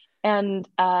 And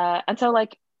so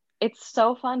like, it's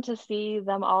so fun to see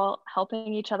them all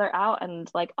helping each other out and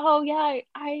like, oh yeah,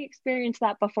 I experienced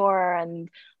that before. And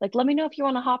like, let me know if you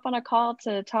want to hop on a call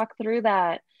to talk through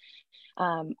that.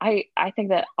 I think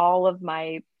that all of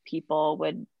my people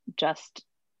would just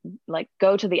like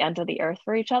go to the ends of the earth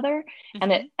for each other.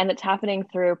 Mm-hmm. And it's happening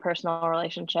through personal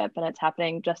relationship, and it's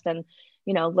happening just in,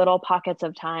 you know, little pockets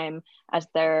of time as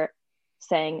they're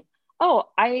saying, oh,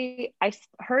 I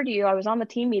heard you, I was on the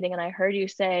team meeting and I heard you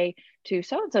say to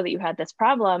so-and-so that you had this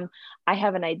problem. I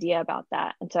have an idea about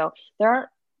that. And so there aren't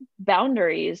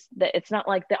boundaries, that it's not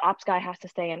like the ops guy has to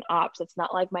stay in ops. It's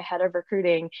not like my head of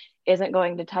recruiting isn't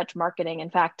going to touch marketing. In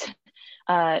fact,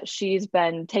 she's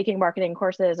been taking marketing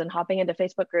courses and hopping into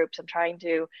Facebook groups and trying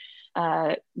to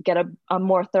get a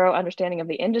more thorough understanding of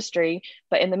the industry.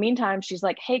 But in the meantime, she's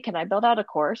like, hey, can I build out a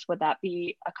course? Would that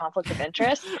be a conflict of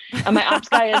interest? And my ops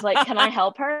guy is like, can I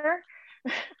help her?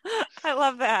 I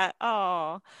love that.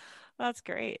 Oh, that's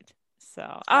great. So,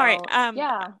 all right.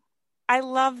 Yeah. I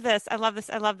love this. I love this.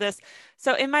 I love this.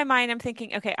 So in my mind, I'm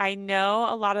thinking, okay, I know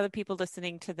a lot of the people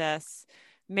listening to this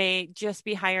may just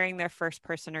be hiring their first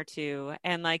person or two.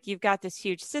 And like, you've got this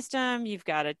huge system, you've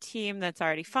got a team that's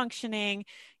already functioning.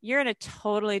 You're in a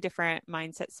totally different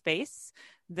mindset space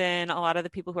than a lot of the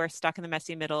people who are stuck in the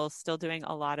messy middle, still doing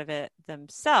a lot of it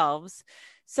themselves.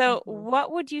 So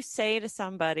what would you say to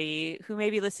somebody who may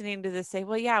be listening to this, say,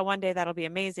 well, yeah, one day that'll be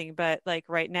amazing. But like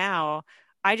right now,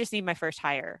 I just need my first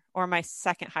hire or my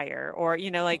second hire, or, you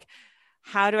know, like,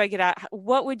 how do I get out?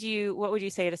 What would you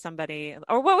say to somebody,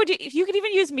 or what would you, if you could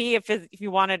even use me, if you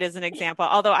wanted as an example,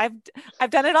 although I've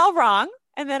done it all wrong.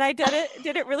 And then I did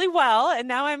it really well. And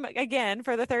now I'm again,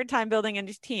 for the third time, building a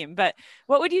team. But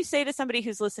what would you say to somebody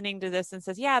who's listening to this and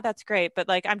says, yeah, that's great, but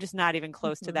like, I'm just not even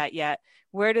close to that yet.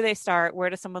 Where do they start? Where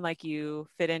does someone like you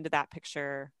fit into that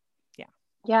picture? Yeah.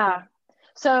 Yeah.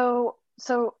 So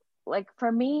like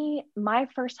for me, my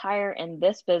first hire in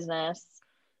this business,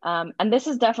 and this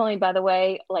is definitely, by the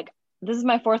way, like this is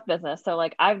my fourth business. So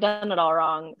like I've done it all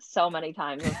wrong so many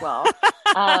times as well.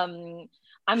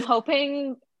 I'm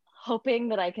hoping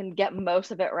that I can get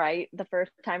most of it right the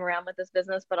first time around with this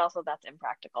business, but also that's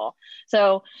impractical.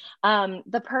 So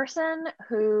the person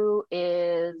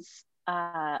who's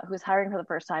hiring for the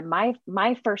first time,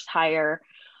 my first hire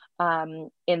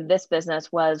in this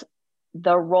business was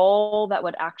the role that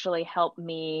would actually help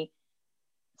me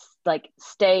like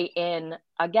stay in,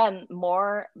 again,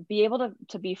 more be able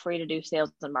to be free to do sales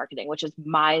and marketing, which is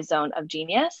my zone of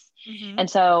genius. And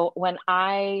so when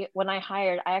I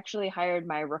hired, I actually hired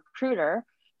my recruiter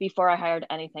before I hired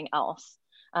anything else.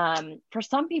 For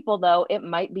some people though, it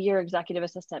might be your executive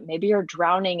assistant. Maybe you're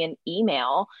drowning in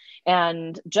email,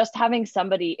 and just having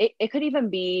somebody, it could even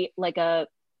be like a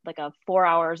 4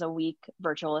 hours a week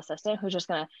virtual assistant who's just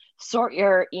going to sort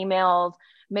your emails,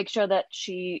 make sure that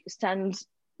she sends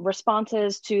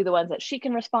responses to the ones that she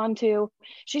can respond to.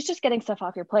 She's just getting stuff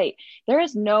off your plate.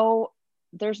 There's no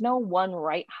one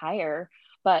right hire,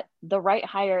 but the right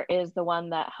hire is the one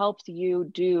that helps you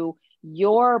do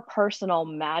your personal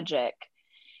magic.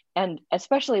 And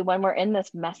especially when we're in this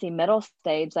messy middle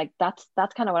stage, like that's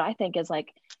kind of what I think is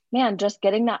like, man, just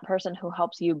getting that person who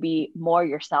helps you be more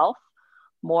yourself,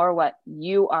 more what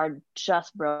you are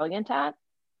just brilliant at.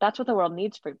 That's what the world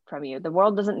needs from you. The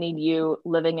world doesn't need you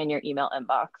living in your email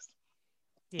inbox.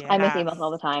 I miss Yeah. emails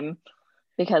all the time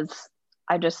because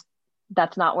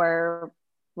that's not where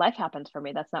life happens for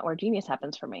me. That's not where genius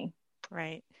happens for me.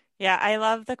 Right. Yeah, I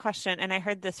love the question. And I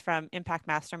heard this from Impact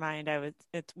Mastermind.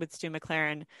 It's with Stu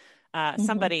McLaren. Mm-hmm.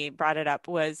 Somebody brought it up,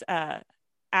 was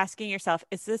asking yourself,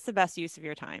 is this the best use of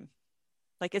your time?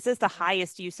 Like, is this the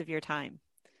highest use of your time?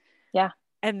 Yeah.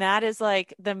 And that is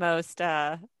like the most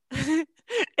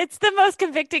it's the most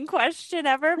convicting question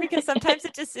ever, because sometimes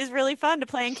it just is really fun to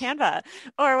play in Canva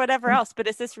or whatever else, but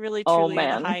is this really Oh truly the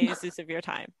man. highest use of your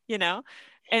time, you know?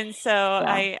 And so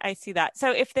Yeah. I see that.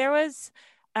 So if there was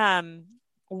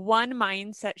one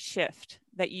mindset shift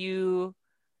that you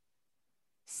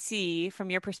see from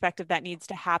your perspective that needs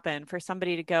to happen for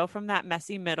somebody to go from that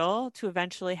messy middle to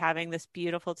eventually having this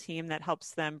beautiful team that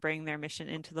helps them bring their mission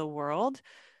into the world,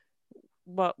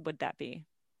 what would that be?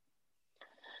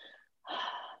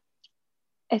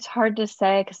 It's hard to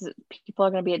say because people are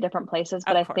going to be at different places,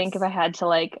 but Of I think if course. I had to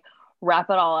like wrap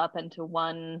it all up into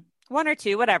one One or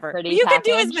two, whatever. pretty You can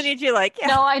do as many package. as you like. Yeah.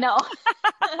 No, I know.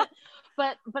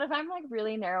 But if I'm like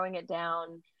really narrowing it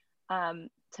down,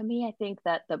 to me, I think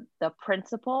that the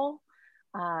principle,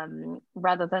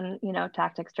 rather than,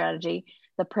 tactic strategy,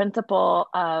 the principle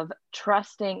of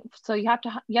trusting. So you have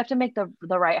to make the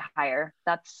right hire.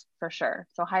 That's for sure.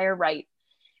 So hire right,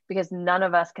 because none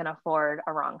of us can afford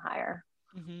a wrong hire.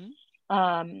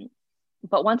 Mm-hmm.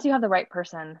 But once you have the right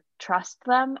person, trust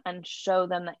them and show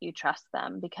them that you trust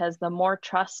them, because the more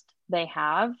trust they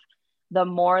have, the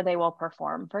more they will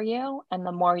perform for you, and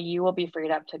the more you will be freed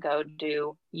up to go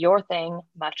do your thing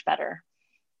much better.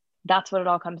 That's what it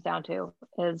all comes down to,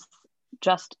 is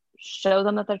just show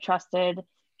them that they're trusted,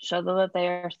 show them that they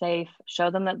are safe, show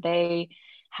them that they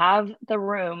have the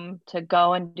room to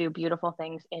go and do beautiful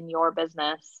things in your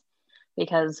business,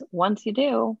 because once you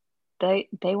do, they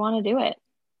want to do it.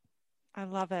 I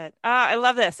love it. I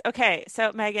love this. Okay.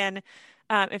 So, Megan,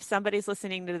 if somebody's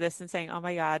listening to this and saying, oh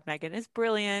my God, Megan is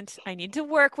brilliant, I need to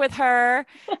work with her,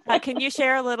 can you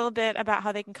share a little bit about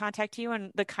how they can contact you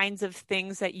and the kinds of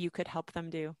things that you could help them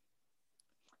do?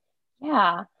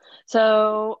 Yeah.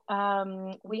 So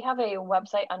we have a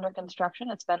website under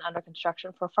construction. It's been under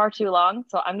construction for far too long.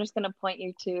 So I'm just going to point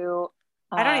you to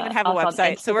I don't even have a us on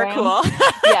website, so we're Instagram. cool.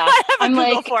 Yeah. I have a I'm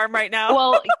Google like, form right now.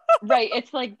 well, right.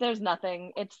 It's like there's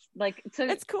nothing. It's like, so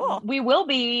It's cool. we will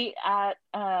be at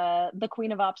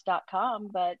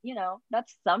thequeenofops.com, but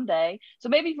that's someday. So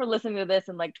maybe if you're listening to this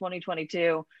in like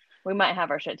 2022, we might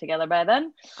have our shit together by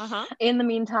then. Uh-huh. In the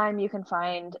meantime, you can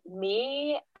find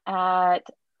me at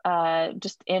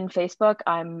just in Facebook.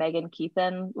 I'm Megan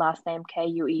Keithen, last name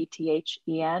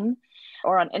Kuethen,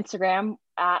 or on Instagram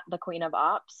at the Queen of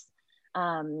Ops.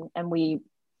 And we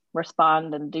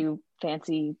respond and do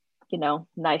fancy,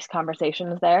 nice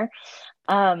conversations there.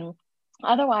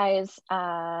 Otherwise,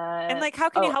 And like, how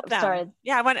can you help them? sorry.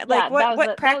 Yeah, I want Yeah, what that was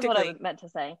practically? what I meant to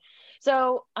say.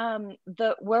 So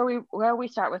the where we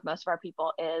start with most of our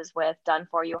people is with done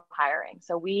for you hiring.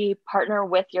 So we partner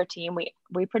with your team.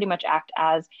 We pretty much act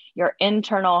as your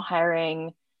internal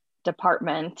hiring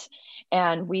department,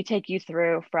 and we take you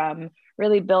through from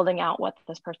really building out what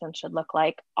this person should look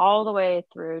like all the way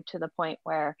through to the point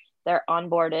where they're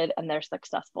onboarded and they're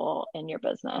successful in your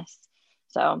business.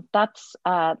 So that's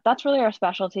really our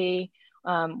specialty.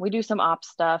 We do some ops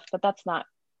stuff, but that's not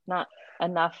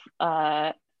enough.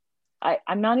 I'm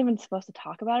not even supposed to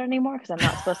talk about it anymore because I'm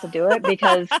not supposed to do it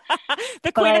because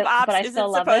the Queen of Ops but I isn't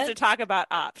still love supposed it to talk about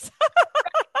ops.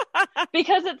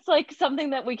 because it's like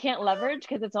something that we can't leverage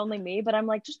because it's only me. But I'm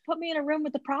like, just put me in a room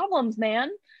with the problems,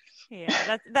 man.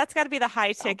 Yeah, that's got to be the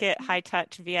high So ticket, high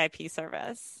touch VIP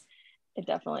service. it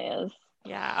definitely is.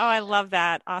 Yeah. Oh, I love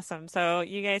that. Awesome. So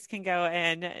you guys can go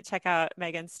and check out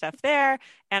Megan's stuff there,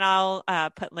 and I'll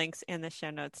put links in the show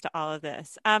notes to all of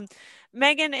this.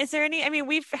 Megan, is there any, I mean,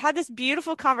 we've had this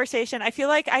beautiful conversation. I feel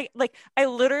like I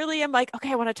literally am like,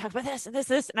 okay, I want to talk about this and this,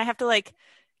 and I have to like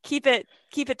keep it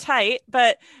tight.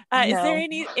 But is there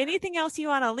anything else you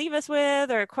want to leave us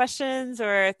with, or questions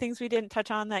or things we didn't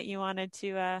touch on that you wanted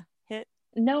to hit?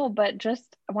 No, but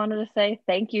just wanted to say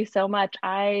thank you so much.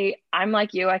 I'm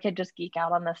like you, I could just geek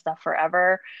out on this stuff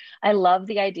forever. I love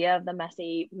the idea of the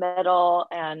messy middle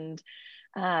and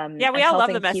yeah, we all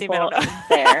love the messy middle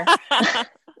there.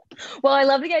 Well, I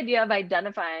love the idea of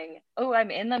identifying, oh,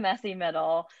 I'm in the messy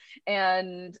middle,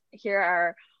 and here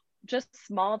are just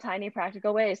small, tiny,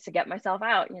 practical ways to get myself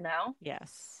out,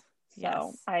 Yes.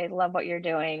 So I love what you're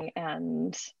doing,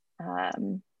 and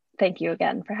thank you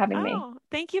again for having me.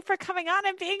 Thank you for coming on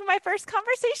and being my first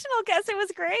conversational guest. It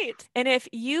was great. And if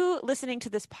you listening to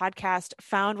this podcast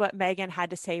found what Megan had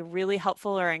to say really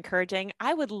helpful or encouraging,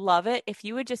 I would love it if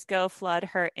you would just go flood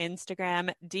her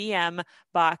Instagram DM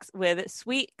box with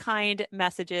sweet, kind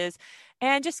messages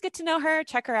and just get to know her,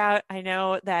 check her out. I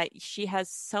know that she has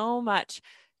so much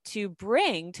to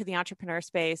bring to the entrepreneur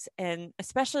space. And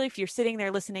especially if you're sitting there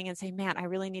listening and say, man, I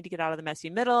really need to get out of the messy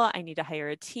middle. I need to hire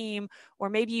a team. Or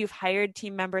maybe you've hired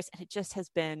team members and it just has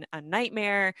been a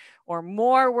nightmare or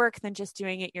more work than just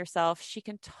doing it yourself. She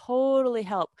can totally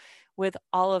help with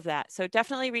all of that. So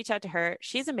definitely reach out to her.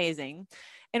 She's amazing.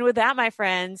 And with that, my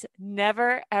friends,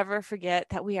 never, ever forget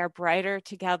that we are brighter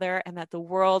together and that the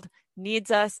world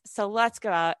needs us. So let's go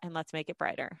out and let's make it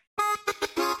brighter.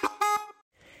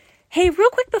 Hey, real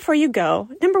quick before you go,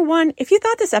 number one, if you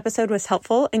thought this episode was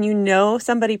helpful and you know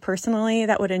somebody personally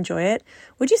that would enjoy it,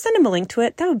 would you send them a link to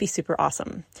it? That would be super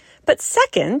awesome. But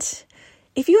second,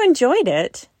 if you enjoyed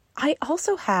it, I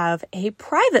also have a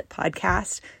private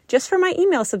podcast just for my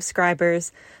email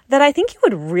subscribers that I think you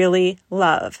would really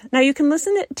love. Now, you can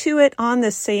listen to it on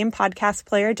the same podcast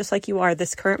player, just like you are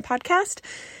this current podcast,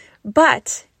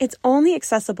 but it's only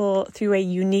accessible through a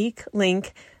unique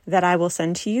link that I will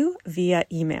send to you via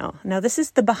email. Now, this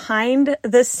is the behind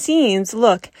the scenes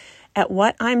look at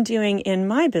what I'm doing in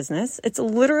my business. It's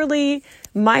literally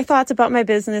my thoughts about my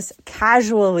business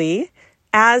casually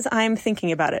as I'm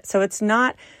thinking about it. So it's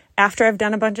not after I've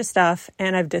done a bunch of stuff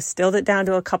and I've distilled it down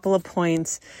to a couple of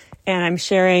points and I'm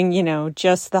sharing,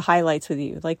 just the highlights with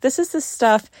you. Like, this is the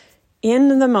stuff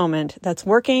in the moment that's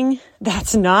working,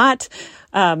 that's not.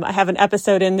 I have an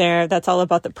episode in there that's all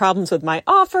about the problems with my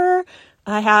offer.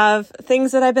 I have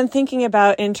things that I've been thinking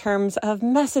about in terms of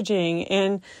messaging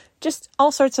and just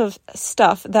all sorts of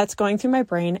stuff that's going through my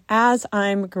brain as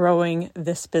I'm growing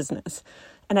this business.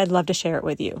 And I'd love to share it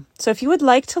with you. So if you would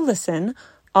like to listen,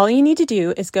 all you need to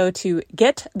do is go to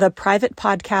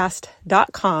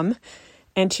gettheprivatepodcast.com,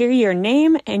 enter your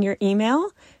name and your email,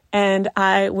 and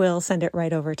I will send it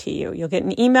right over to you. You'll get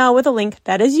an email with a link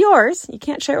that is yours. You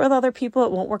can't share it with other people.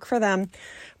 It won't work for them,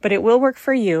 but it will work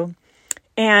for you.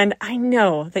 And I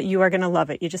know that you are going to love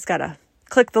it. You just got to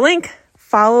click the link,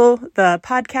 follow the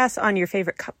podcast on your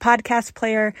favorite podcast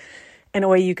player, and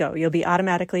away you go. You'll be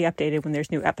automatically updated when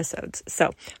there's new episodes.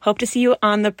 So hope to see you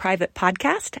on the private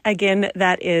podcast. Again,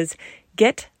 that is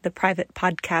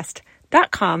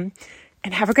gettheprivatepodcast.com.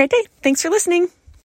 And have a great day. Thanks for listening.